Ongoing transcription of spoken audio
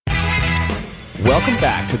Welcome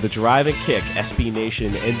back to the Drive and Kick SB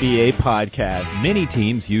Nation NBA podcast. Many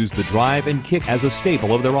teams use the drive and kick as a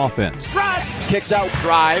staple of their offense. Drive! Kicks out.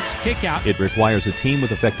 Drives. Kick out. It requires a team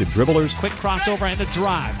with effective dribblers, Quick crossover and the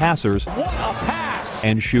drive. passers, What a pass!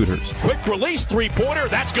 and shooters. Quick release three-pointer.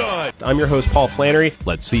 That's good. I'm your host, Paul Flannery.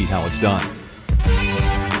 Let's see how it's done.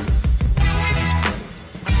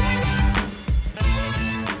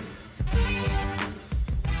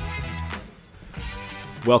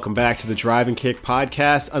 Welcome back to the Drive and Kick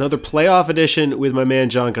podcast, another playoff edition with my man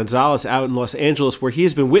John Gonzalez out in Los Angeles, where he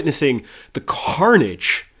has been witnessing the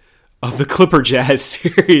carnage of the Clipper Jazz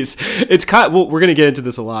series. It's well, we're going to get into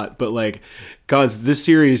this a lot, but like, Gons, this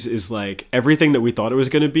series is like everything that we thought it was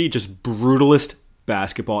going to be, just brutalist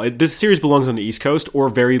basketball. This series belongs on the East Coast or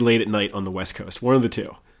very late at night on the West Coast, one of the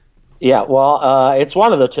two. Yeah, well, it's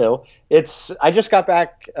one of the two. I just got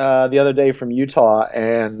back the other day from Utah,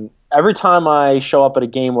 and every time I show up at a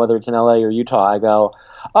game, whether it's in LA or Utah, I go,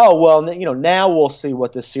 oh, well, now we'll see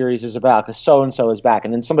what this series is about because so-and-so is back.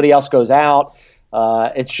 And then somebody else goes out.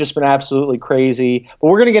 It's just been absolutely crazy. But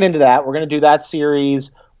we're going to get into that. We're going to do that series.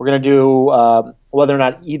 We're going to do whether or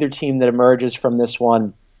not either team that emerges from this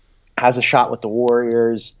one has a shot with the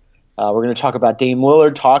Warriors. We're going to talk about Dame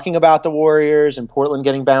Lillard talking about the Warriors and Portland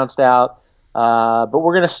getting bounced out. But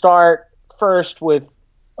we're going to start first with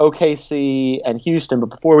OKC and Houston. But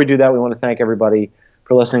before we do that, we want to thank everybody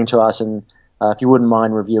for listening to us. And if you wouldn't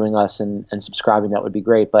mind reviewing us and subscribing, that would be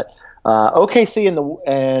great. But OKC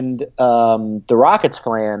and the Rockets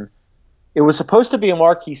flan, it was supposed to be a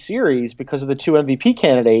marquee series because of the two MVP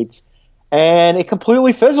candidates, and it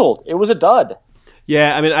completely fizzled. It was a dud.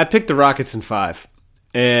 Yeah, I mean, I picked the Rockets in 5.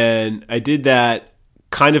 And I did that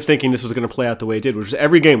kind of thinking this was going to play out the way it did, which was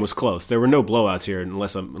every game was close. There were no blowouts here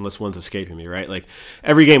unless one's escaping me, right? Like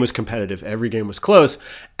every game was competitive, every game was close,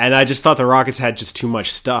 and I just thought the Rockets had just too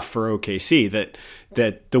much stuff for OKC.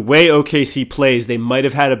 That the way OKC plays, they might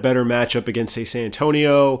have had a better matchup against, say, San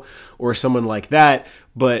Antonio or someone like that,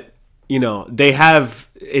 but they have,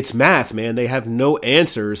 it's math, man. They have no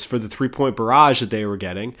answers for the three-point barrage that they were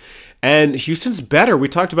getting. And Houston's better. We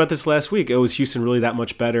talked about this last week. Oh, is Houston really that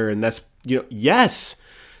much better? And that's, yes,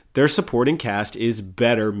 their supporting cast is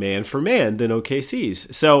better man for man than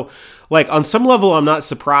OKC's. So, like, on some level, I'm not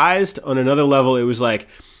surprised. On another level, it was like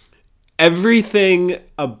everything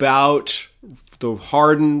about the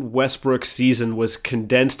Harden Westbrook season was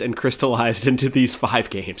condensed and crystallized into these 5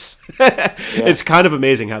 games. Yeah. It's kind of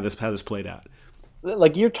amazing how this played out.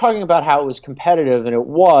 Like, you're talking about how it was competitive, and it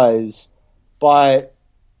was, but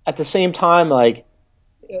at the same time, like,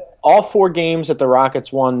 all 4 games that the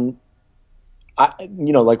Rockets won,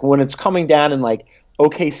 like when it's coming down and like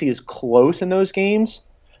OKC is close in those games,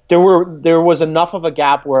 there was enough of a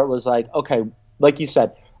gap where it was like, okay, like you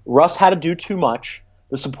said, Russ had to do too much.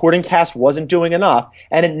 The supporting cast wasn't doing enough,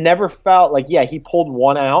 and it never felt like, yeah, he pulled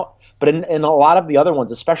one out, but in a lot of the other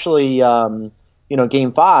ones, especially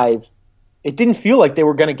Game 5, it didn't feel like they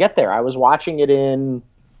were going to get there. I was watching it in.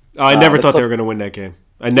 I never thought they were going to win that game.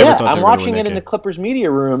 I'm watching it in the Clippers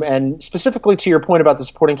media room, and specifically to your point about the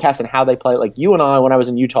supporting cast and how they play. Like you and I, when I was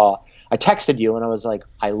in Utah, I texted you and I was like,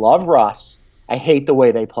 I love Russ. I hate the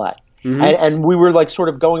way they play. Mm-hmm. And we were like sort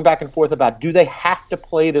of going back and forth about, do they have to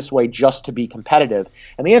play this way just to be competitive?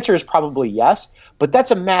 And the answer is probably yes, but that's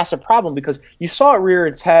a massive problem because you saw it rear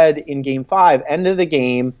its head in Game 5, end of the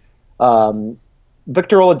game.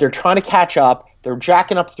 Victor Oladipo, they're trying to catch up. They're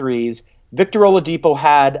jacking up threes. Victor Oladipo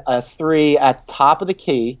had a 3 at the top of the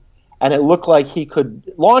key, and it looked like he could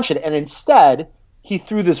launch it. And instead, he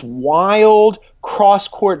threw this wild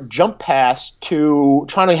cross-court jump pass to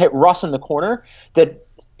trying to hit Russ in the corner that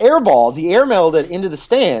airmailed it into the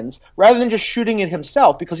stands rather than just shooting it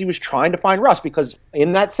himself because he was trying to find Russ, because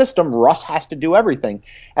in that system, Russ has to do everything.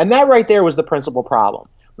 And that right there was the principal problem.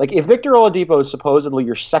 Like, if Victor Oladipo is supposedly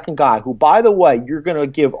your second guy, who, by the way, you're going to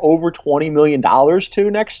give over $20 million to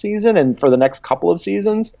next season and for the next couple of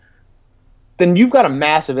seasons, then you've got a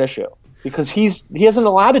massive issue because he isn't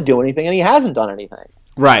allowed to do anything and he hasn't done anything.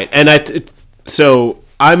 Right. And so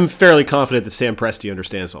I'm fairly confident that Sam Presti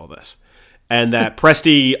understands all this. And that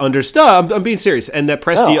Presti understood, I'm being serious, and that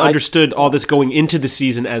Presti understood all this going into the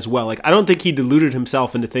season as well. Like, I don't think he deluded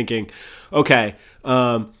himself into thinking, okay,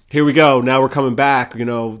 here we go, now we're coming back,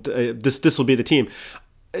 this will be the team.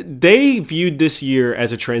 They viewed this year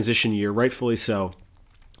as a transition year, rightfully so.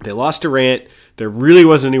 They lost Durant. There really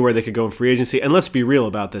wasn't anywhere they could go in free agency. And let's be real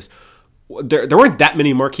about this. There weren't that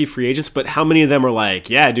many marquee free agents, but how many of them are like,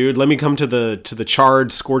 yeah, dude, let me come to the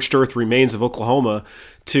charred, scorched earth remains of Oklahoma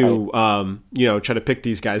to try to pick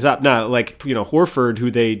these guys up. Now, like, Horford,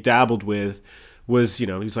 who they dabbled with, was,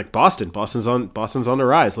 he's like, Boston's on the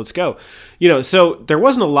rise. Let's go. So there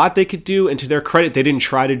wasn't a lot they could do. And to their credit, they didn't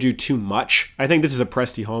try to do too much. I think this is a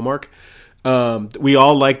Presti hallmark. We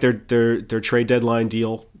all like their trade deadline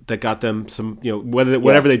deal that got them some,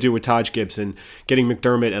 whatever they do with Taj Gibson, getting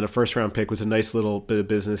McDermott and a first round pick was a nice little bit of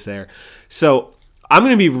business there. So I'm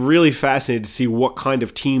going to be really fascinated to see what kind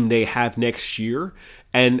of team they have next year.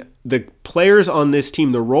 And the players on this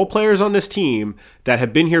team, the role players on this team that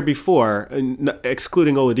have been here before,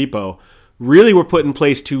 excluding Oladipo, really were put in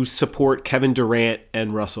place to support Kevin Durant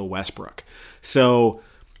and Russell Westbrook. So,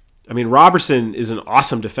 Robertson is an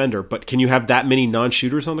awesome defender, but can you have that many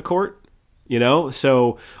non-shooters on the court?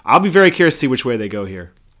 So I'll be very curious to see which way they go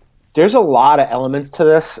here. There's a lot of elements to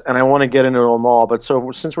this, and I want to get into them all. But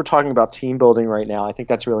so since we're talking about team building right now, I think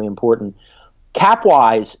that's really important.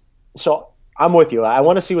 Cap-wise, so I'm with you. I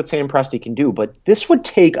want to see what Sam Presti can do, but this would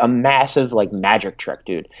take a massive magic trick,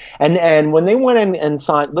 dude. And when they went in and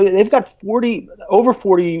signed, they've got over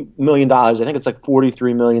 $40 million. I think it's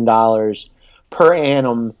 $43 million per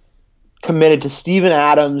annum committed to Steven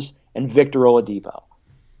Adams and Victor Oladipo.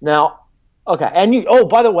 Now, okay, and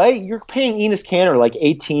by the way, you're paying Enes Kanter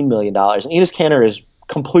 $18 million. And Enes Kanter is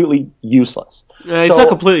completely useless. He's not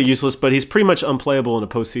completely useless, but he's pretty much unplayable in a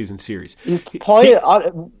postseason series. He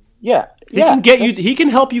can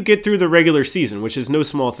help you get through the regular season, which is no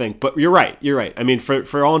small thing. But you're right.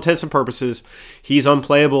 For all intents and purposes, he's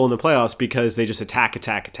unplayable in the playoffs because they just attack.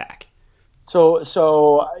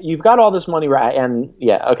 So you've got all this money, right? And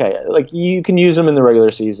you can use him in the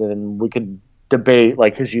regular season, and we could debate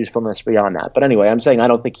his usefulness beyond that. But anyway, I'm saying I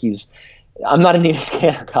don't think I'm not a Enes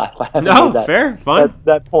Kanter guy. No, fair, fine.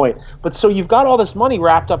 That point. But so you've got all this money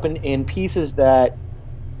wrapped up in pieces that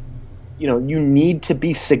you need to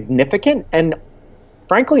be significant and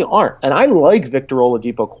frankly aren't. And I like Victor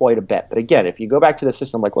Oladipo quite a bit. But again, if you go back to the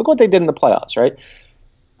system, look what they did in the playoffs, right?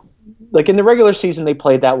 In the regular season, they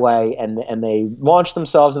played that way, and they launched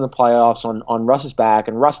themselves in the playoffs on Russ's back,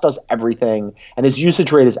 and Russ does everything, and his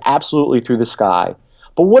usage rate is absolutely through the sky.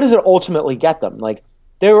 But what does it ultimately get them?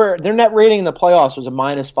 Their net rating in the playoffs was a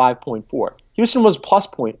minus 5.4. Houston was plus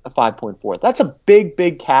 5.4. That's a big,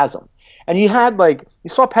 big chasm. And you had you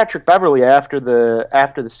saw Patrick Beverley after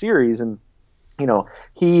the series, and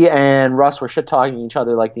he and Russ were shit talking each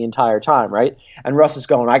other the entire time, right? And Russ is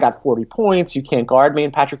going, I got 40 points, you can't guard me.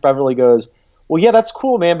 And Patrick Beverley goes, well, yeah, that's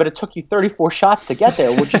cool, man, but it took you 34 shots to get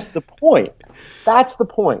there, which is the point. That's the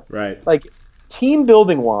point. Right. Team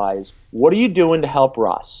building wise, what are you doing to help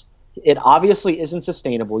Russ? It obviously isn't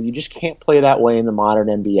sustainable. You just can't play that way in the modern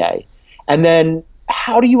NBA. And then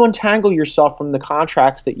how do you untangle yourself from the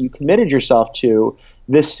contracts that you committed yourself to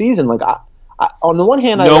this season? On the one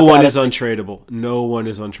hand, no one is untradeable. No one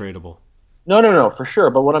is untradeable. No, for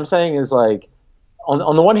sure. But what I'm saying is, on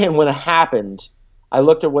the one hand, when it happened, I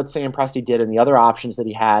looked at what Sam Presti did and the other options that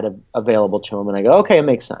he had available to him, and I go, okay, it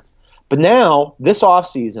makes sense. But now, this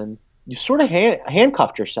offseason, you sort of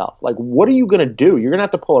handcuffed yourself. What are you going to do? You're going to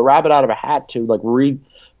have to pull a rabbit out of a hat to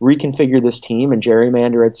reconfigure this team and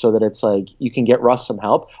gerrymander it so that it's you can get Russ some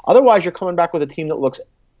help. Otherwise, you're coming back with a team that looks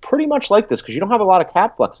pretty much like this because you don't have a lot of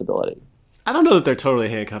cap flexibility. I don't know that they're totally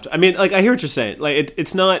handcuffed. I hear what you're saying.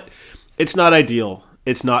 It's not ideal.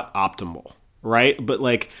 It's not optimal, right? But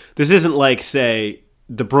this isn't say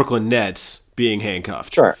the Brooklyn Nets being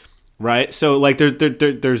handcuffed. Sure. Right? So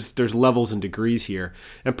there's levels and degrees here.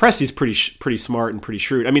 And Presti's pretty smart and pretty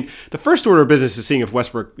shrewd. The first order of business is seeing if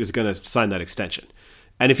Westbrook is going to sign that extension.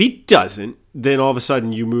 And if he doesn't, then all of a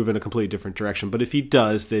sudden you move in a completely different direction. But if he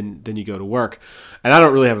does, then you go to work. And I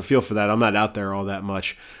don't really have a feel for that. I'm not out there all that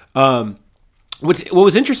much. What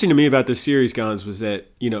was interesting to me about this series, Gons, was that,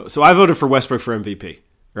 so I voted for Westbrook for MVP,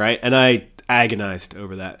 right? And I agonized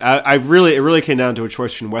over that. It really came down to a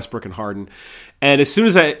choice between Westbrook and Harden. And as soon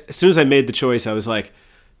as I made the choice, I was like,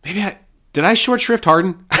 did I short shrift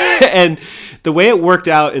Harden? And the way it worked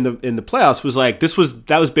out in the playoffs was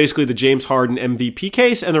that was basically the James Harden MVP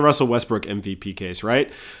case and the Russell Westbrook MVP case,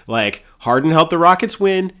 right? Harden helped the Rockets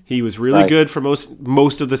win. He was really good for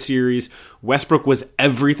most of the series. Westbrook was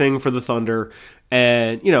everything for the Thunder.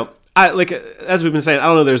 And, as we've been saying, I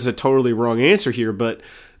don't know there's a totally wrong answer here, but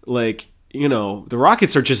the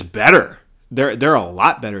Rockets are just better. They're a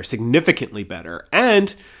lot better, significantly better.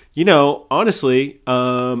 And honestly,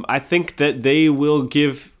 I think that they will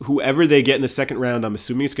give whoever they get in the second round, I'm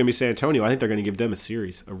assuming it's going to be San Antonio, I think they're going to give them a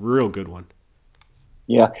series, a real good one.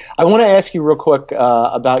 Yeah. I want to ask you real quick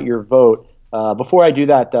about your vote. Before I do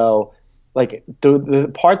that, though,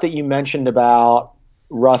 the part that you mentioned about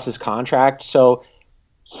Russ's contract, so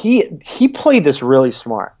he played this really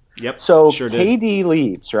smart. Yep. So sure did. KD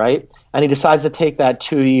leaves, right? And he decides to take that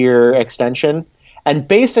 2-year extension. And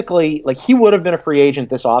basically, like, he would have been a free agent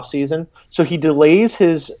this offseason. So he delays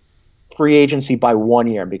his free agency by 1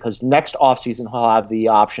 year because next offseason he'll have the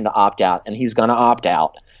option to opt out, and he's going to opt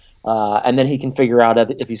out. And then he can figure out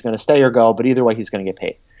if he's going to stay or go, but either way he's going to get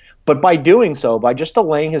paid. But by doing so, by just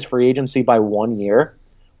delaying his free agency by 1 year,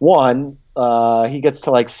 he gets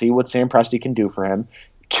to, like, see what Sam Presti can do for him.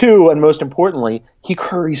 2, and most importantly, he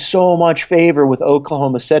curries so much favor with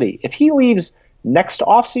Oklahoma City. If he leaves next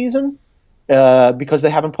offseason because they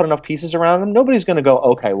haven't put enough pieces around him, nobody's going to go,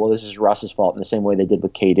 okay, well, this is Russ's fault in the same way they did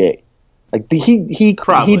with KD. Like, he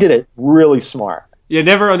did it really smart. Yeah,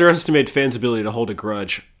 never underestimate fans' ability to hold a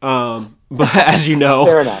grudge. But as you know,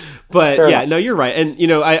 Fair enough. But Fair yeah, enough. no, you're right.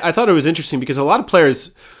 And I thought it was interesting because a lot of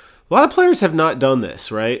players have not done this,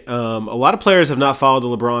 right? A lot of players have not followed the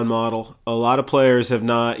LeBron model. A lot of players have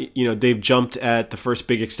not, they've jumped at the first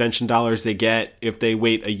big extension dollars they get. If they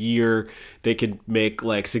wait a year, they could make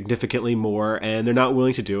like significantly more, and they're not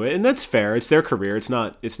willing to do it. And that's fair. It's their career. It's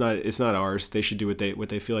not ours. They should do what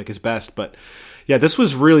they feel like is best. But yeah, this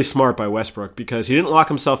was really smart by Westbrook because he didn't lock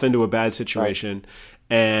himself into a bad situation.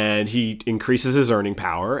 Right. And he increases his earning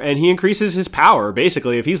power, and he increases his power.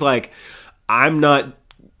 Basically, if he's like, I'm not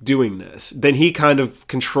doing this, then he kind of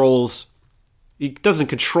controls. He doesn't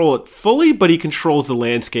control it fully, but he controls the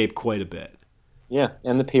landscape quite a bit. Yeah,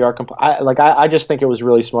 and the PR I just think it was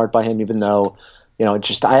really smart by him, even though,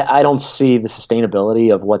 I don't see the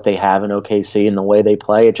sustainability of what they have in OKC and the way they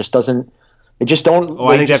play. It just doesn't. It just don't. Oh,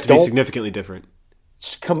 I think they have to be significantly different.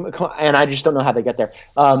 And I just don't know how they get there.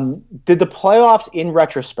 Did the playoffs, in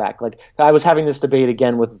retrospect, like I was having this debate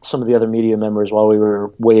again with some of the other media members while we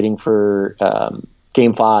were waiting for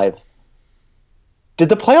Game 5. Did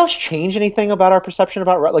the playoffs change anything about our perception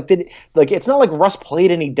about Russ? It's not like Russ played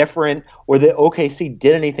any different or that OKC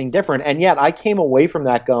did anything different, and yet I came away from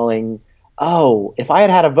that going, oh, if I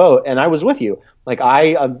had a vote, and I was with you, like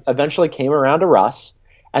I eventually came around to Russ,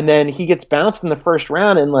 and then he gets bounced in the first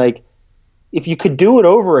round, and like, if you could do it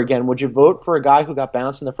over again, would you vote for a guy who got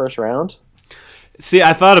bounced in the first round? See,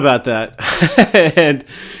 I thought about that, and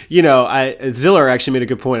Ziller actually made a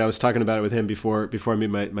good point. I was talking about it with him before I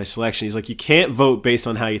made my selection. He's like, you can't vote based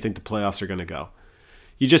on how you think the playoffs are going to go.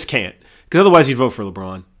 You just can't, because otherwise you'd vote for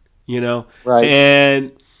LeBron. Right?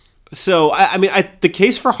 And so, the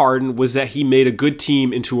case for Harden was that he made a good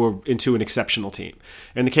team into an exceptional team,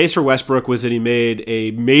 and the case for Westbrook was that he made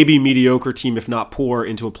a maybe mediocre team, if not poor,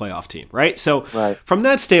 into a playoff team. Right? So, From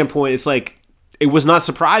that standpoint, it's like, it was not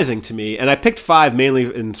surprising to me, and I picked 5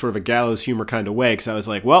 mainly in sort of a gallows humor kind of way because I was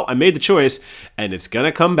like, well, I made the choice, and it's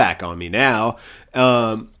gonna come back on me now.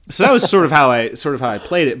 So that was sort of how I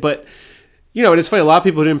played it. But and it's funny, a lot of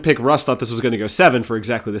people who didn't pick Russ thought this was going to go 7 for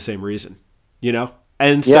exactly the same reason.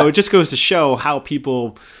 And so It just goes to show how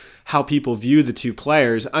people view the two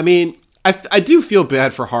players. I mean, I do feel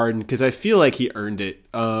bad for Harden because I feel like he earned it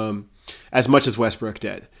as much as Westbrook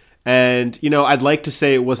did. And, I'd like to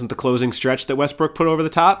say it wasn't the closing stretch that Westbrook put over the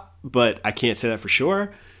top, but I can't say that for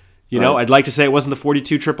sure. I'd like to say it wasn't the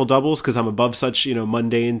 42 triple-doubles because I'm above such,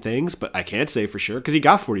 mundane things, but I can't say for sure because he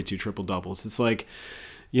got 42 triple-doubles. It's like,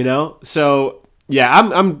 so, yeah,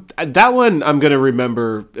 I'm that one I'm going to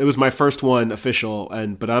remember. It was my first one official,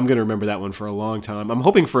 but I'm going to remember that one for a long time. I'm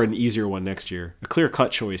hoping for an easier one next year, a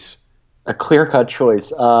clear-cut choice. A clear-cut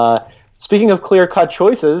choice. Speaking of clear-cut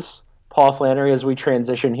choices, Paul Flannery, as we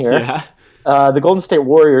transition here. Yeah. The Golden State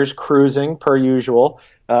Warriors cruising per usual.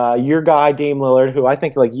 Your guy Dame Lillard, who I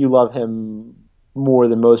think like you love him more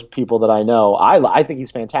than most people that I know. I think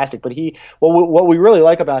he's fantastic, but what we really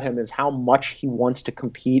like about him is how much he wants to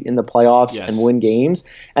compete in the playoffs and win games,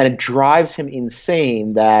 and it drives him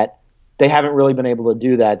insane that they haven't really been able to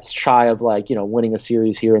do that. Shy of winning a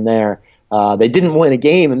series here and there. They didn't win a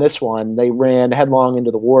game in this one. They ran headlong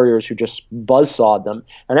into the Warriors, who just buzzsawed them.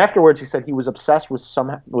 And afterwards, he said he was obsessed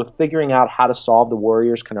with figuring out how to solve the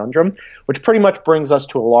Warriors' conundrum, which pretty much brings us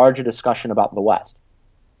to a larger discussion about the West.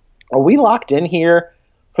 Are we locked in here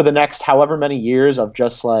for the next however many years of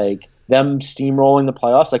just like them steamrolling the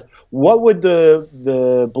playoffs? Like, what would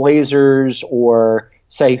the Blazers or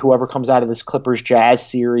say whoever comes out of this Clippers Jazz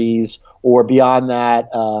series or beyond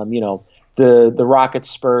that, the Rockets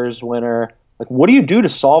Spurs winner, like, what do you do to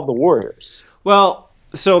solve the Warriors? Well,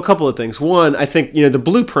 so a couple of things. One, I think the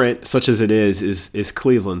blueprint, such as it is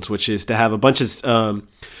Cleveland's, which is to have a bunch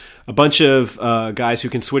of guys who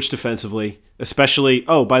can switch defensively. Especially,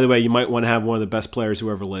 by the way, you might want to have one of the best players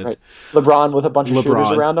who ever lived. Right. LeBron with a bunch of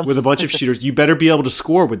shooters around him. With a bunch of shooters. You better be able to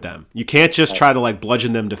score with them. You can't just try to like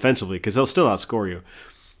bludgeon them defensively because they'll still outscore you.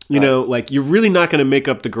 You're really not going to make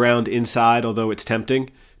up the ground inside, although it's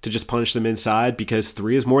tempting, to just punish them inside because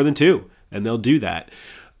 3 is more than 2, and they'll do that.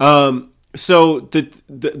 So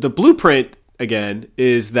the blueprint again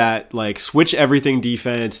is that like switch everything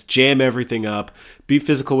defense, jam everything up, be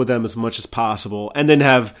physical with them as much as possible, and then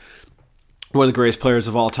have one of the greatest players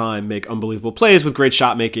of all time make unbelievable plays with great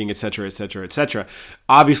shot making, et cetera, et cetera, et cetera.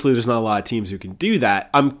 Obviously, there's not a lot of teams who can do that.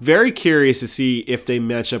 I'm very curious to see if they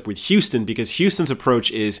match up with Houston, because Houston's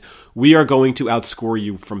approach is we are going to outscore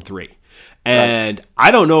you from 3. And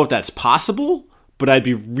I don't know if that's possible, but I'd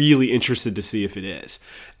be really interested to see if it is.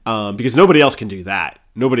 Because nobody else can do that.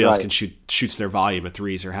 Nobody else can shoots their volume at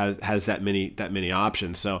threes or has that many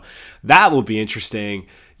options. So that will be interesting.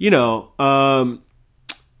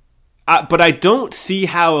 But I don't see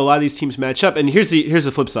how a lot of these teams match up. And here's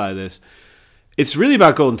the flip side of this. It's really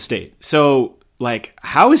about Golden State. So like,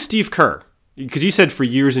 how is Steve Kerr? Because you said for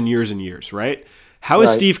years and years and years, right? How is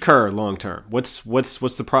Steve Kerr long term? What's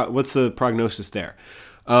the prognosis there?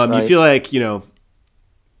 You feel like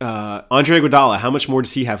Andre Iguodala, how much more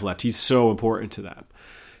does he have left? He's so important to them.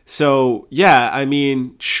 So yeah, I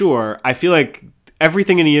mean, sure. I feel like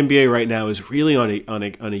everything in the NBA right now is really on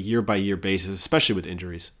a year by year basis, especially with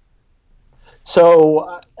injuries.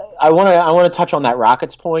 So I want to touch on that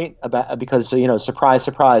Rockets point because surprise,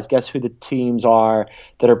 surprise. Guess who the teams are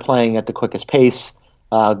that are playing at the quickest pace?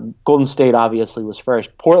 Golden State obviously was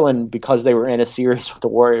first. Portland, because they were in a series with the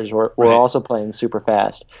Warriors, were also playing super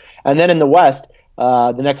fast. And then in the West,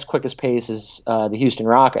 the next quickest pace is the Houston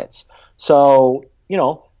Rockets. So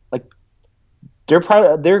they're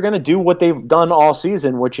going to do what they've done all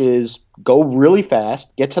season, which is go really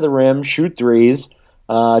fast, get to the rim, shoot threes,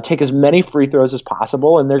 take as many free throws as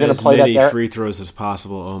possible, and they're going to play that. As many free throws as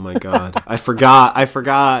possible. Oh my God, I forgot.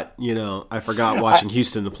 Watching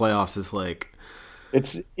Houston in the playoffs is like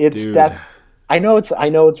it's dude. That. I know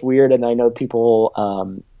it's weird, and I know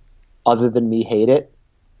people other than me hate it.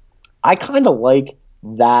 I kind of like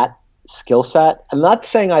that skill set. I'm not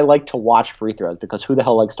saying I like to watch free throws, because who the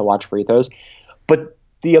hell likes to watch free throws? But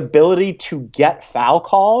the ability to get foul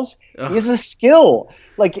calls is a skill.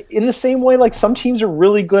 Like in the same way, like some teams are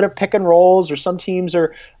really good at pick and rolls, or some teams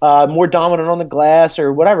are more dominant on the glass,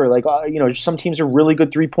 or whatever. Like some teams are really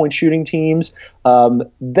good 3-point shooting teams.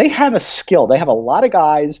 They have a skill. They have a lot of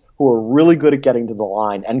guys who are really good at getting to the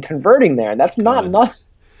line and converting there, and that's not enough.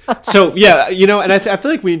 So yeah, and I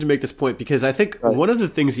feel like we need to make this point, because I think one of the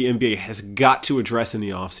things the NBA has got to address in the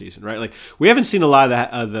offseason, right? Like we haven't seen a lot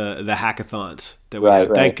of the hackathons that we have.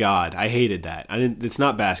 Thank God. I hated that. It's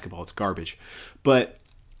not basketball. It's garbage. But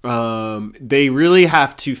they really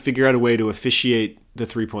have to figure out a way to officiate the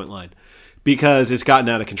 3-point line, because it's gotten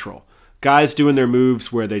out of control. Guys doing their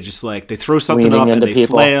moves where they just they throw something up and they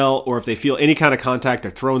flail, or if they feel any kind of contact,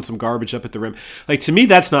 they're throwing some garbage up at the rim. Like, to me,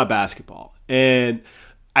 that's not basketball. And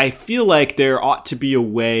I feel like there ought to be a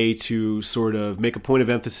way to sort of make a point of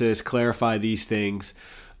emphasis, clarify these things,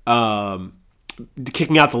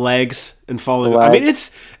 kicking out the legs and falling. I mean,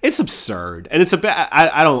 it's absurd, and it's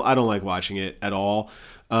I don't like watching it at all.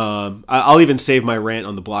 I'll even save my rant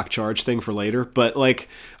on the block charge thing for later. But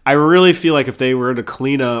I really feel like if they were to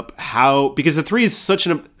clean up because the 3 is such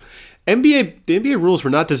the NBA rules were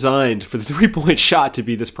not designed for the 3-point shot to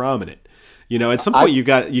be this prominent. At some point you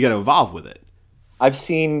got to evolve with it. I've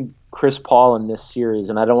seen Chris Paul in this series,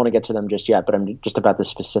 and I don't want to get to them just yet, but I'm just about this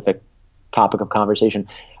specific topic of conversation.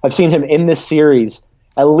 I've seen him in this series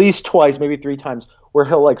at least twice, maybe 3 times, where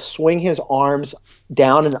he'll swing his arms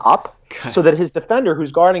down and up so that his defender,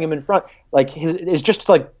 who's guarding him in front, is just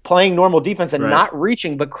playing normal defense and not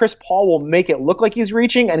reaching. But Chris Paul will make it look like he's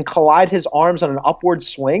reaching and collide his arms on an upward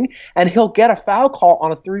swing, and he'll get a foul call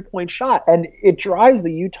on a 3-point shot, and it drives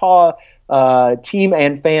the Utah team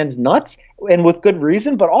and fans nuts, and with good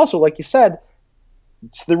reason. But also, like you said,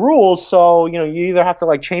 it's the rules, so you either have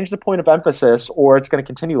to change the point of emphasis, or it's going to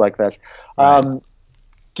continue like this.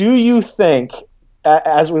 Do you think,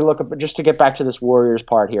 as we look at, just to get back to this Warriors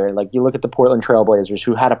part here, you look at the Portland Trailblazers,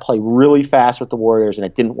 who had to play really fast with the Warriors, and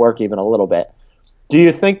it didn't work even a little bit. Do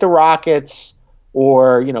you think the Rockets,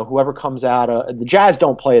 or whoever comes out, the Jazz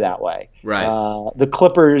don't play that way, right? The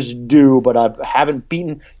Clippers do, but I haven't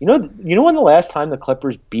beaten. You know when the last time the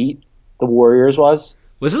Clippers beat the Warriors was?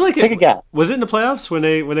 Was it take a guess? Was it in the playoffs when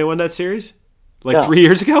they won that series, 3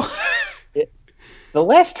 years ago? The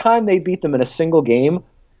last time they beat them in a single game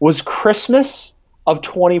was Christmas of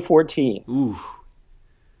 2014. Ooh.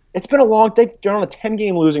 It's been they're on a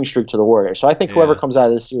 10-game losing streak to the Warriors. So I think whoever comes out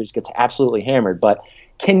of this series gets absolutely hammered. But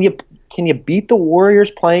can you beat the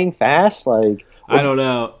Warriors playing fast? I don't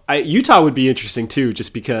know. Utah would be interesting too,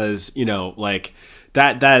 just because like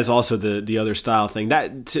that is also the other style thing.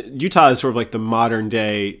 Utah is sort of like the modern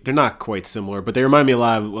day. They're not quite similar, but they remind me a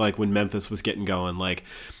lot of like when Memphis was getting going. Like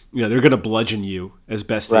they're going to bludgeon you as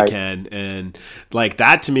best they can, and like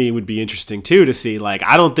that to me would be interesting too to see. Like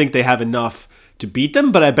I don't think they have enough to beat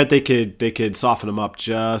them, but I bet they could soften them up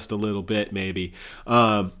just a little bit, maybe.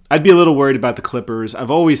 I'd be a little worried about the Clippers. I've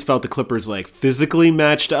always felt the Clippers like physically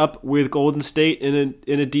matched up with Golden State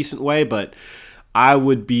in a decent way, but I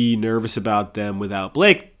would be nervous about them without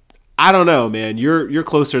Blake. I don't know, man. You're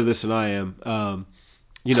closer to this than I am.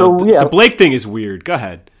 The Blake thing is weird. Go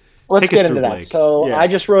ahead. Let's get into that. Blake. So I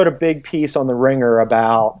just wrote a big piece on the Ringer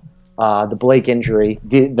about the Blake injury,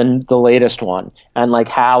 the latest one, and like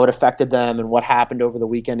how it affected them and what happened over the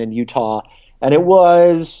weekend in Utah. And it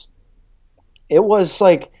was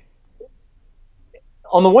like,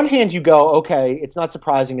 on the one hand, you go, okay, it's not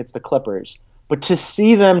surprising it's the Clippers, but to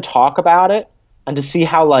see them talk about it and to see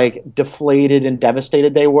how like deflated and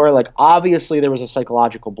devastated they were, like obviously there was a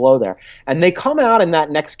psychological blow there. And they come out in that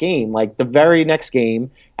next game, like the very next game,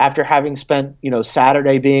 after having spent,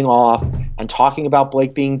 Saturday being off and talking about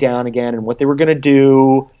Blake being down again and what they were going to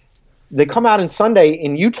do. They come out on Sunday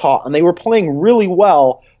in Utah and they were playing really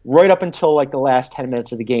well right up until like the last 10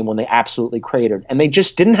 minutes of the game when they absolutely cratered. And they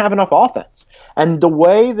just didn't have enough offense. And the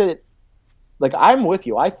way that, like, I'm with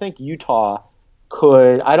you. I think Utah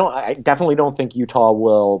I definitely don't think Utah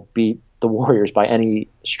will beat the Warriors by any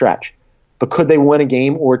stretch. But could they win a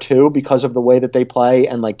game or two because of the way that they play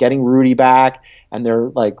and like getting Rudy back and they're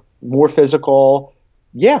like more physical?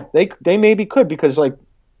 Yeah, they maybe could, because like,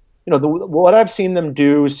 what I've seen them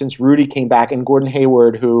do since Rudy came back, and Gordon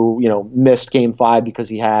Hayward, who, missed game 5 because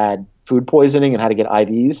he had food poisoning and had to get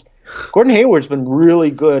IVs. Gordon Hayward's been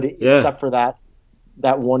really good except for that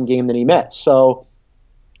one game that he missed. So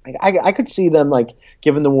I could see them like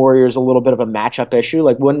giving the Warriors a little bit of a matchup issue.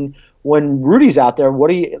 Like when Rudy's out there,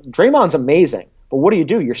 Draymond's amazing, but what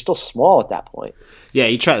do? You're still small at that point. Yeah,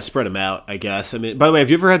 you try to spread them out, I guess. I mean, by the way, have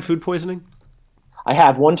you ever had food poisoning? I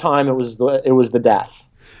have. One time it was the death.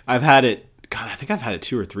 I've had it. God, I think I've had it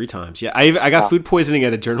 2 or 3 times. Yeah, I got food poisoning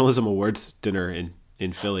at a journalism awards dinner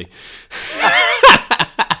in Philly.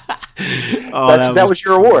 That was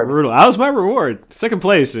your award. Brutal. That was my reward. Second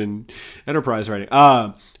place in enterprise writing.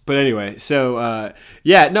 But anyway, so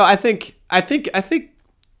I think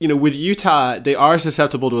with Utah, they are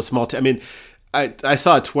susceptible to a small team. I mean, I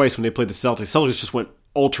saw it twice when they played the Celtics. Celtics just went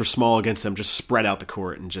ultra small against them, just spread out the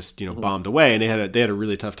court and just bombed away, and they had a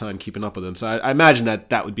really tough time keeping up with them. So I imagine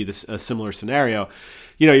that would be a similar scenario.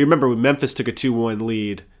 You remember when Memphis took a 2-1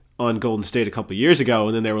 lead on Golden State a couple of years ago,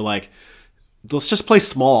 and then they were like, let's just play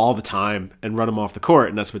small all the time and run them off the court,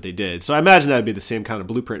 and that's what they did. So I imagine that would be the same kind of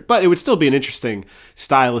blueprint, but it would still be an interesting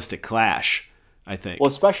stylistic clash, I think. Well,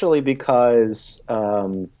 especially because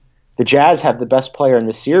the Jazz have the best player in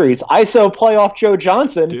the series, ISO playoff Joe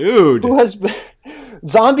Johnson, dude, who has been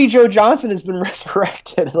zombie Joe Johnson has been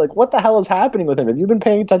resurrected. Like, what the hell is happening with him? Have you been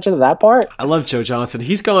paying attention to that part? I love Joe Johnson.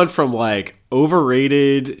 He's gone from like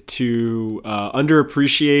overrated to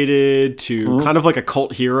underappreciated to kind of like a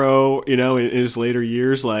cult hero, in his later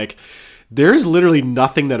years. Like, there's literally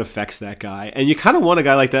nothing that affects that guy. And you kind of want a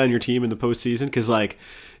guy like that on your team in the postseason because, like,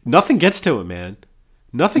 nothing gets to him, man.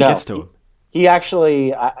 Nothing gets to him. He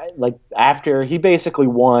actually, after he basically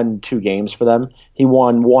won 2 games for them, he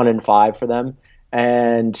won 1 and 5 for them.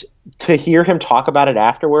 And to hear him talk about it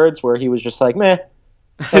afterwards, where he was just like, meh.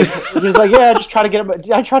 Like, he was like, yeah, I try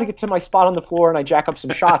to get to my spot on the floor and I jack up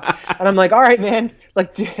some shots. And I'm like, all right, man,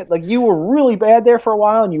 like you were really bad there for a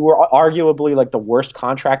while and you were arguably like the worst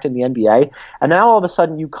contract in the NBA. And now all of a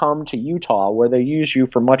sudden you come to Utah where they use you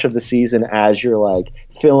for much of the season as your like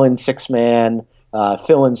fill-in 6-man,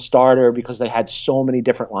 fill-in starter because they had so many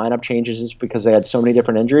different lineup changes because they had so many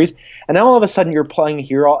different injuries. And now all of a sudden you're playing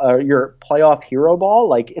your playoff hero ball.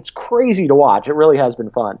 Like, it's crazy to watch. It really has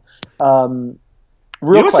been fun.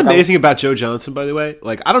 What's amazing about Joe Johnson, by the way?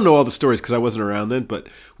 Like, I don't know all the stories because I wasn't around then,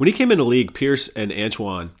 but when he came into the league, Pierce and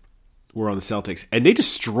Antoine were on the Celtics, and they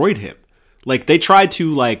destroyed him. Like, they tried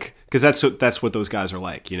to, like, because that's what those guys are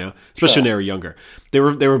like, especially when they were younger. They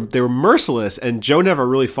were merciless, and Joe never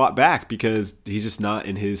really fought back because he's just not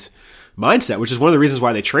in his mindset, which is one of the reasons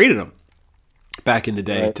why they traded him back in the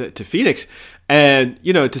day to Phoenix. And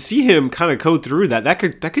to see him kind of code through that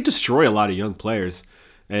could destroy a lot of young players.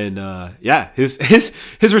 And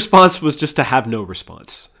his response was just to have no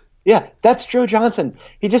response. Yeah, that's Joe Johnson.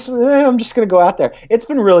 He just, I'm just going to go out there. It's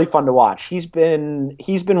been really fun to watch. He's been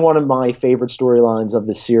one of my favorite storylines of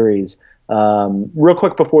this series. Real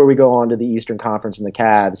quick before we go on to the Eastern Conference and the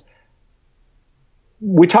Cavs,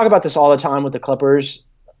 we talk about this all the time with the Clippers.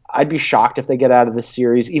 I'd be shocked if they get out of this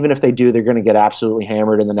series. Even if they do, they're going to get absolutely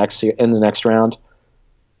hammered in the next round.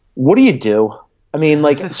 What do you do? I mean,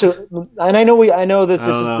 like, so, and I know that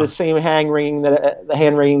this is the same hand wringing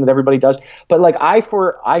that everybody does. But like, I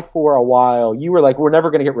for a while, you were like, we're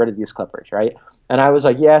never going to get rid of these Clippers, right? And I was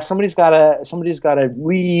like, yeah, somebody's got to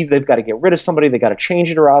leave. They've got to get rid of somebody. They got to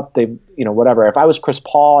change it up. Whatever. If I was Chris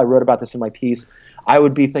Paul, I wrote about this in my piece. I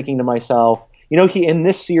would be thinking to myself, he in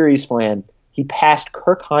this series plan, he passed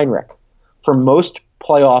Kirk Heinrich for most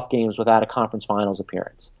playoff games without a conference finals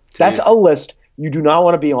appearance. Jeez. That's a list you do not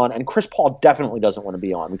want to be on, and Chris Paul definitely doesn't want to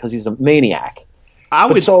be on because he's a maniac.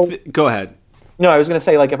 Go ahead. No, I was going to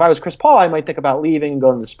say, like, if I was Chris Paul, I might think about leaving and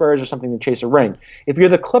going to the Spurs or something to chase a ring. If you're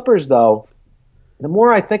the Clippers, though, the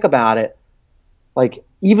more I think about it, like,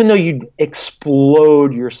 even though you'd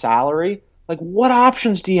explode your salary, like, what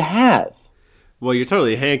options do you have? Well, you're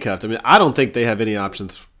totally handcuffed. I mean, I don't think they have any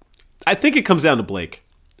options. I think it comes down to Blake,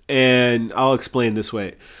 and I'll explain this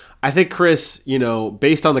way. I think Chris,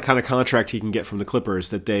 based on the kind of contract he can get from the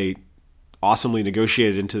Clippers that they awesomely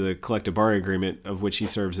negotiated into the collective bargaining agreement, of which he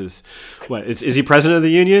serves as is he president of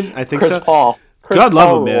the union? I think Chris so. Paul. God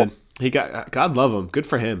love him, man. God love him. Good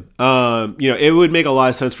for him. It would make a lot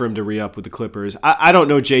of sense for him to re-up with the Clippers. I don't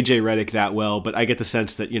know JJ Redick that well, but I get the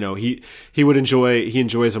sense that he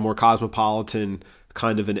enjoys a more cosmopolitan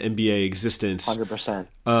kind of an NBA existence. 100%.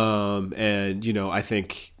 I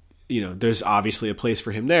think there's obviously a place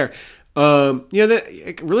for him there. That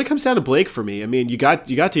it really comes down to Blake for me. I mean, you got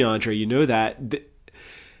DeAndre, that,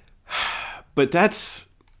 but that's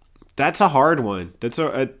a hard one.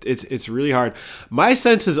 It's really hard. My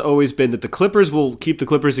sense has always been that the Clippers will keep the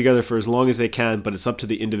Clippers together for as long as they can, but it's up to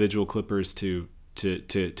the individual Clippers to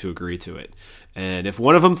agree to it. And if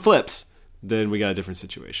one of them flips, then we got a different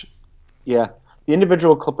situation. Yeah, the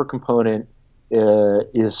individual Clipper component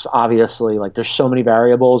is obviously, like, there's so many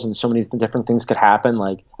variables and so many different things could happen.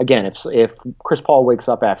 Like, again, if Chris Paul wakes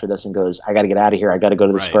up after this and goes, I got to get out of here, I got to go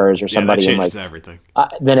to the Spurs or somebody, that changes everything.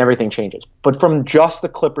 Then everything changes. But from just the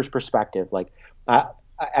Clippers' perspective, like,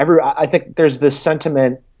 I think there's this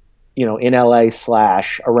sentiment, in LA /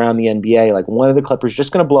 around the NBA, like, one of the Clippers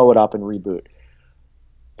just going to blow it up and reboot.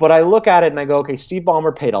 But I look at it and I go, okay, Steve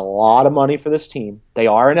Ballmer paid a lot of money for this team. They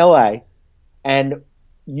are in LA, and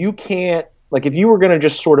you can't. Like, if you were going to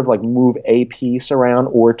just sort of, like, move a piece around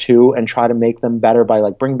or two and try to make them better by,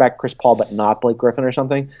 like, bring back Chris Paul but not Blake Griffin or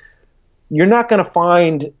something, you're not going to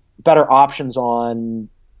find better options on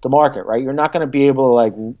the market, right? You're not going to be able to,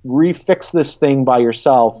 like, refix this thing by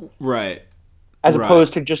yourself. Right. As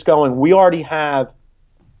opposed to just going, we already have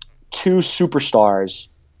two superstars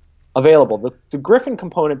available. The Griffin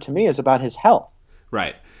component to me is about his health.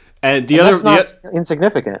 Right. And that's not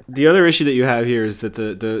insignificant. The other issue that you have here is that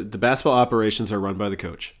the basketball operations are run by the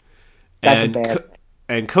coach.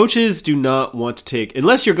 And coaches do not want to take,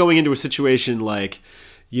 unless you're going into a situation like,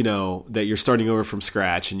 that you're starting over from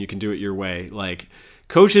scratch and you can do it your way. Like,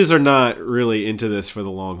 coaches are not really into this for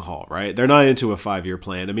the long haul, right? They're not into a 5-year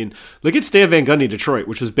plan. I mean, look at Stan Van Gundy Detroit,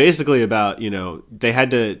 which was basically about, they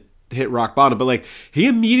had to hit rock bottom, but like, he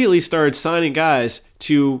immediately started signing guys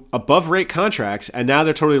to above rate contracts, and now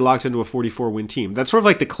they're totally locked into a 44-win team. That's sort of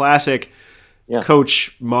like the classic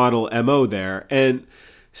coach model MO there. And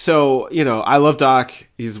so, I love Doc.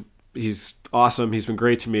 He's awesome. He's been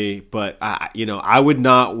great to me, but I would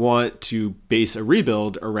not want to base a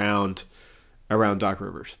rebuild around Doc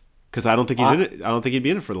Rivers, because I don't think he's in it. I don't think he'd be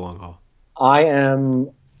in it for the long haul. I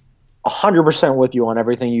am 100% with you on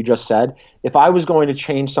everything you just said. If I was going to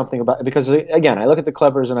change something about, because again, I look at the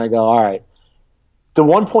Clippers and I go, all right, the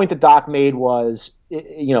one point that Doc made was,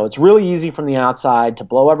 it's really easy from the outside to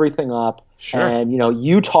blow everything up. Sure. And,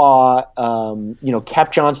 Utah,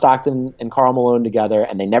 kept John Stockton and Karl Malone together,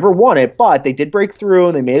 and they never won it, but they did break through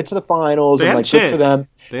and they made it to the finals. They and, had a good for them.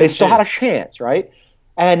 They still had a chance, right?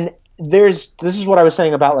 And this is what I was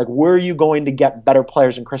saying about, like, where are you going to get better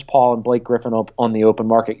players than Chris Paul and Blake Griffin on the open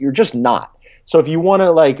market? You're just not. So if you want to,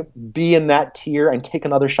 like, be in that tier and take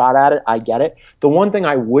another shot at it, I get it. The one thing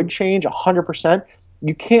I would change 100%,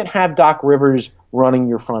 you can't have Doc Rivers running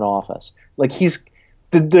your front office. Like, he's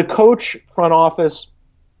the coach front office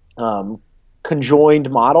conjoined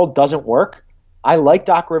model doesn't work. I like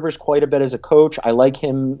Doc Rivers quite a bit as a coach. I like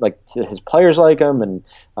him, like, his players like him, and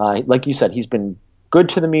like you said, he's been good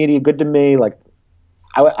to the media, good to me. Like,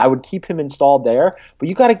 I would keep him installed there, but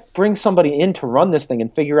you got to bring somebody in to run this thing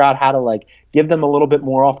and figure out how to, like, give them a little bit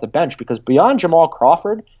more off the bench, because beyond Jamal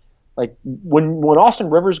Crawford, like, when Austin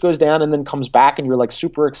Rivers goes down and then comes back and you're, like,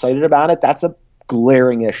 super excited about it, that's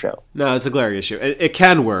glaring issue. No, it's a glaring issue. It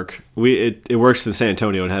can work. It works in San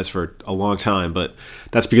Antonio and has for a long time, but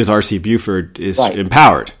that's because R.C. Buford is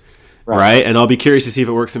empowered, right? And I'll be curious to see if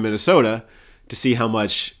it works in Minnesota to see how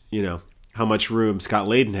much room Scott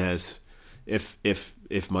Layden has, if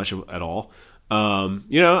much at all.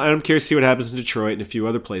 I'm curious to see what happens in Detroit and a few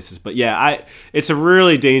other places. But yeah, it's a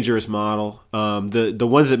really dangerous model. The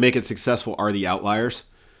ones that make it successful are the outliers.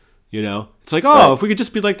 It's like, if we could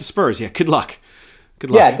just be like the Spurs, good luck.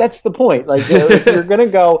 Yeah, that's the point. Like, if you're gonna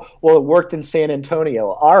go, well, it worked in San Antonio.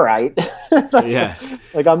 All right. Yeah.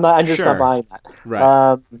 Like, I'm just not buying that.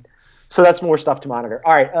 Right. So that's more stuff to monitor.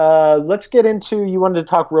 All right. Let's get into. You wanted to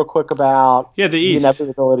talk real quick about the East, the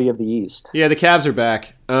inevitability of the East. Yeah, the Cavs are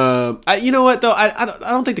back. You know what though? I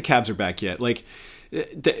don't think the Cavs are back yet. Like,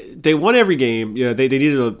 they won every game. They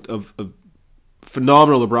needed a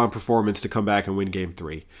phenomenal LeBron performance to come back and win Game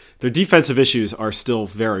 3. Their defensive issues are still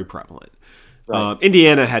very prevalent. Right.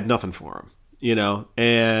 Indiana had nothing for them,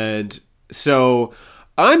 and so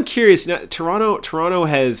I'm curious. Now, Toronto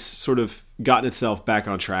has sort of gotten itself back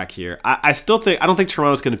on track here. I don't think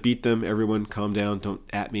Toronto's going to beat them. Everyone, calm down. Don't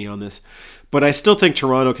at me on this, but I still think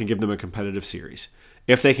Toronto can give them a competitive series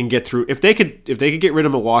if they can get through. If they could get rid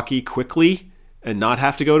of Milwaukee quickly and not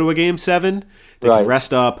have to go to a Game 7, they can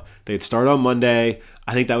rest up. They'd start on Monday.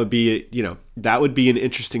 I think that would be an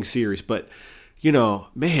interesting series, but.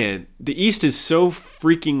 Man, the East is so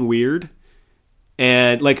freaking weird.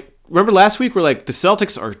 And, remember last week we're like, the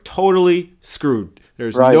Celtics are totally screwed.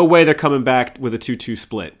 There's no way they're coming back with a 2-2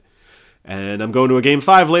 split. And I'm going to a Game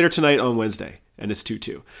 5 later tonight on Wednesday, and it's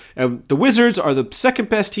 2-2. And the Wizards are the second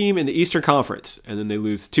best team in the Eastern Conference, and then they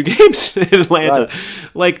lose 2 games in Atlanta.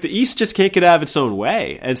 Right. The East just can't get out of its own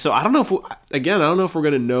way. And so I don't know if we're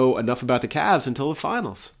going to know enough about the Cavs until the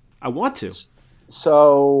finals. I want to.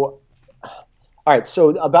 So... All right, so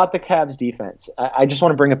about the Cavs defense, I just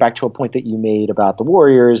want to bring it back to a point that you made about the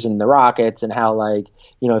Warriors and the Rockets and how,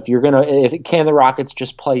 can the Rockets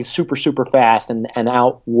just play super, super fast and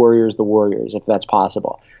out Warriors the Warriors, if that's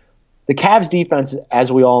possible. The Cavs defense,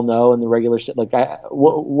 as we all know in the regular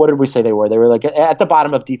what did we say they were? They were at the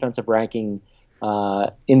bottom of defensive ranking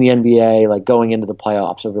in the NBA, going into the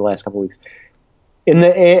playoffs over the last couple of weeks.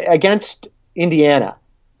 Against Indiana,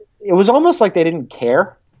 it was almost like they didn't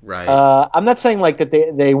care. Right. I'm not saying that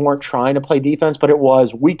they weren't trying to play defense, but it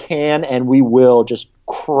was, we can and we will just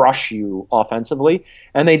crush you offensively.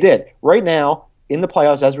 And they did. Right now, in the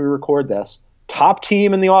playoffs, as we record this, top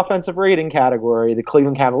team in the offensive rating category, the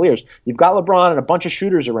Cleveland Cavaliers. You've got LeBron and a bunch of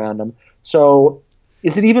shooters around him. So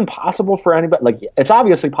is it even possible for anybody? It's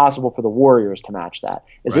obviously possible for the Warriors to match that.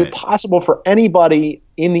 Is it possible for anybody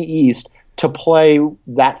in the East to play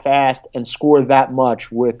that fast and score that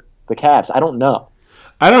much with the Cavs? I don't know.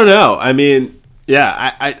 I mean,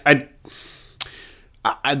 yeah,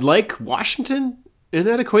 I'd like Washington in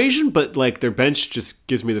that equation, but their bench just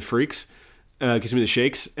gives me the freaks, gives me the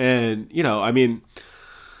shakes, and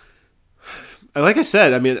like I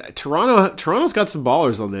said, Toronto's got some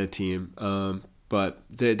ballers on that team, but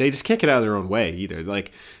they just can't get out of their own way either.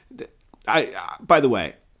 By the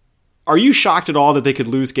way, are you shocked at all that they could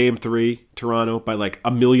lose Game 3, Toronto, by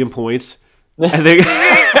 1,000,000 points?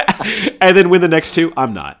 And then win the next 2.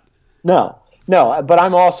 I'm not. No, but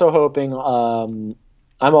I'm also hoping.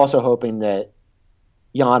 That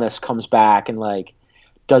Giannis comes back and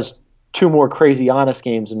does 2 more crazy Giannis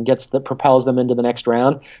games and propels them into the next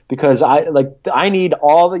round, because I need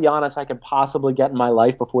all the Giannis I can possibly get in my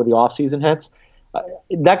life before the offseason hits.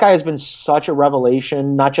 That guy has been such a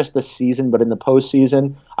revelation, not just this season but in the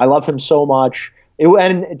postseason. I love him so much.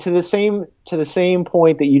 And to the same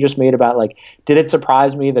point that you just made about did it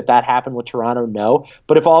surprise me that happened with Toronto? No.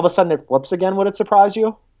 But if all of a sudden it flips again, would it surprise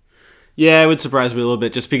you? Yeah, it would surprise me a little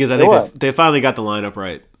bit, just because I think they finally got the lineup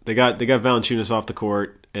right. They got Valanciunas off the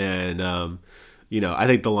court, and I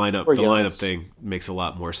think the lineup thing makes a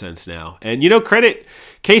lot more sense now. And credit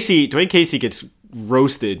Dwayne Casey gets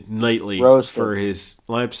roasted nightly for his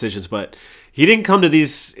lineup decisions, but he didn't come to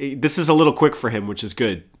these. This is a little quick for him, which is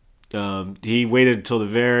good. He waited until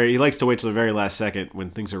he likes to wait till the very last second when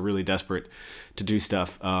things are really desperate to do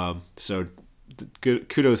stuff. So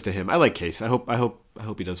kudos to him. I like Case. I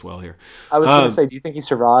hope he does well here. I was going to say, do you think he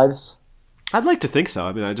survives? I'd like to think so.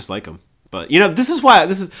 I just like him. But this is why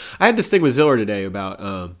I had this thing with Ziller today about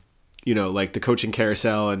the coaching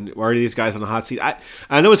carousel and are these guys on the hot seat.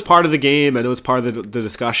 I know it's part of the game. I know it's part of the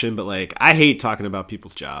discussion, but I hate talking about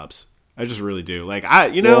people's jobs. I just really do.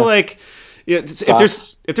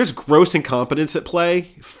 If there's gross incompetence at play,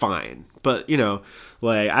 fine. But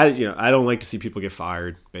I don't like to see people get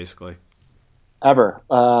fired, basically. ever.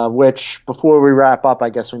 Which, before we wrap up, I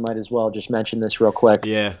guess we might as well just mention this real quick.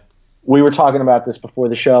 Yeah. We were talking about this before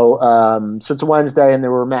the show. So it's a Wednesday, and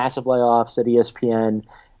there were massive layoffs at ESPN,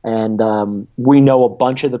 and we know a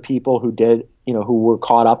bunch of the people who did, who were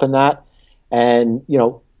caught up in that. And,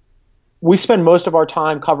 we spend most of our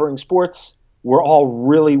time covering sports. We're all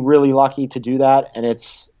really, really lucky to do that, and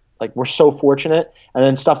it's like we're so fortunate. And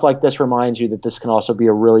then stuff like this reminds you that this can also be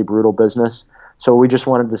a really brutal business. So we just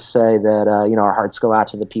wanted to say that our hearts go out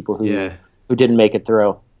to the people who didn't make it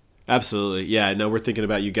through. Absolutely, yeah. No, we're thinking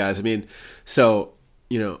about you guys. I mean, so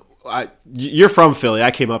you're from Philly.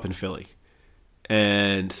 I came up in Philly,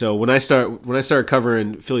 and so when I started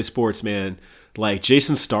covering Philly sports, man, like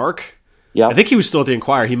Jason Stark. Yeah, I think he was still at the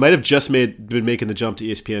Inquirer. He might have just been making the jump to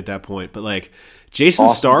ESPN at that point. But like Jason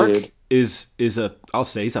Stark dude. is he's a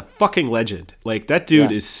fucking legend. Like that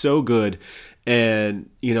dude is so good. And,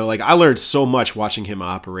 like I learned so much watching him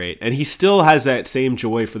operate, and he still has that same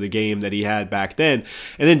joy for the game that he had back then.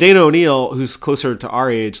 And then Dana O'Neill, who's closer to our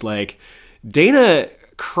age, like Dana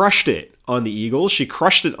crushed it on the Eagles. She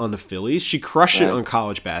crushed it on the Phillies. She crushed it on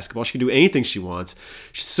college basketball. She can do anything she wants.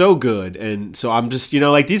 She's so good. And so I'm just,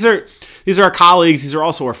 like these are our colleagues. These are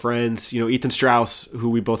also our friends, Ethan Strauss,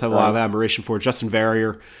 who we both have a lot of admiration for, Justin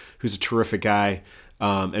Verrier, who's a terrific guy,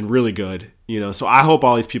 and really good, so I hope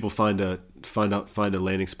all these people find a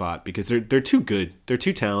landing spot, because they're too good. They're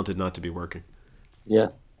too talented not to be working. Yeah.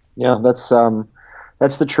 That's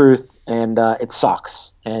the truth. And it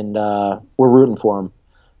sucks. And we're rooting for them.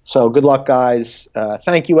 So good luck, guys.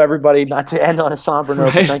 Thank you, everybody. Not to end on a somber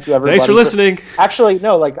note, but thank you, everybody. Thanks for listening. Actually,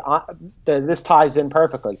 no, this ties in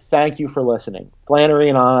perfectly. Thank you for listening. Flannery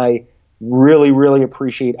and I really, really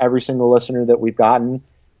appreciate every single listener that we've gotten.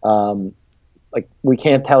 We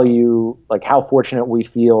can't tell you how fortunate we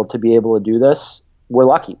feel to be able to do this. We're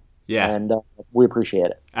lucky. Yeah. And we appreciate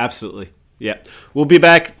it. Absolutely. Yeah. We'll be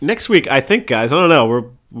back next week, I think, guys. I don't know.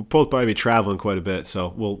 We'll both probably be traveling quite a bit,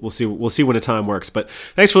 so we'll see when the time works. But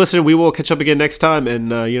thanks for listening. We will catch up again next time, and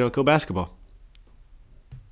go basketball.